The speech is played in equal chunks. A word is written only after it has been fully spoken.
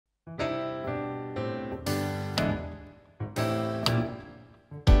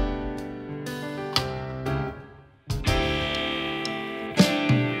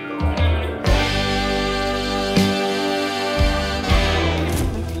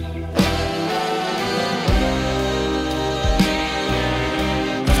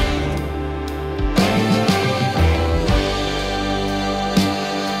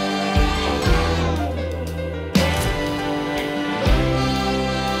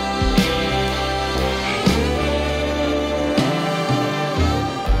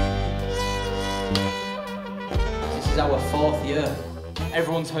Yeah.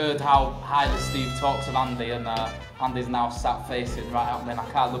 Everyone's heard how highly Steve talks of Andy, and Andy's now sat facing right at me and I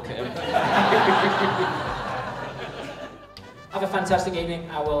can't look at him. Have a fantastic evening.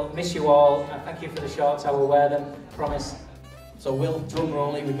 I will miss you all. Thank you for the shorts. I will wear them, promise. So Will, drum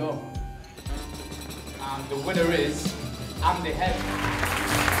roll, here we go. And the winner is Andy Head.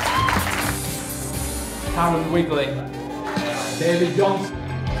 Karen Wigley. David Johnson.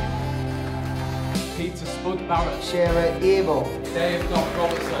 Peter Spud Barrett. Sarah Abel. Dave Doc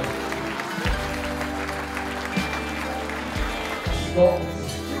Robertson.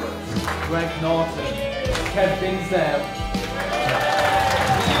 Greg Norton. Kev Dinsdale.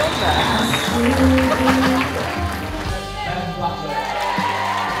 Ben Blackwood.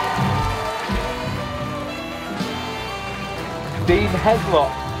 Dean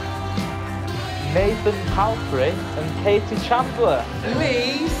Heslop. Nathan Palfrey and Katie Chandler.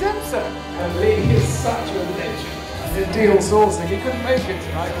 Lee Simpson. And Lee is such a legend. The deal sourcing, he couldn't make it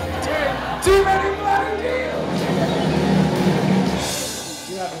tonight. Too many bloody deals!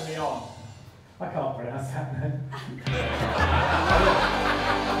 You having me on? I can't pronounce that name.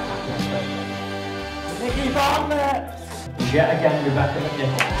 Nicky Bartlett! Yet again, Rebecca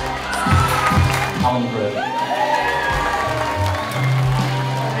McNichol. Alan Brew.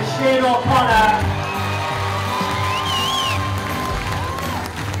 Shane O'Connor.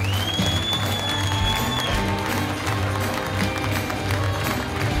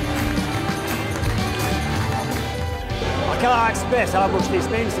 I can't express how much this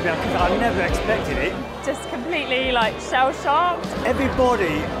means to me because I never expected it. Just completely like shell-shocked.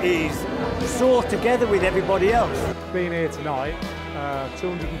 Everybody is so together with everybody else. Being here tonight,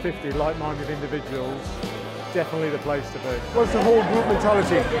 250 like-minded individuals, definitely the place to be. Well, it's the whole group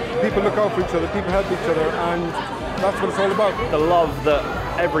mentality. People look out for each other, people help each other, and that's what it's all about. The love that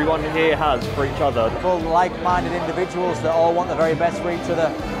everyone here has for each other. Full like-minded individuals that all want the very best for each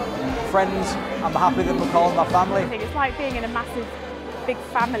other. Friends, I'm happy that we're calling my family. I think it's like being in a massive, big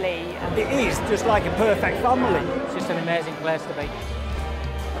family. It is just like a perfect family. It's just an amazing place to be.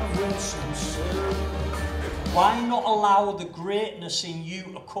 Why not allow the greatness in you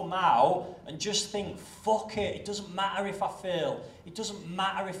to come out and just think, fuck it, it doesn't matter if I fail, it doesn't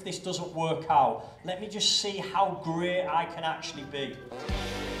matter if this doesn't work out, let me just see how great I can actually be.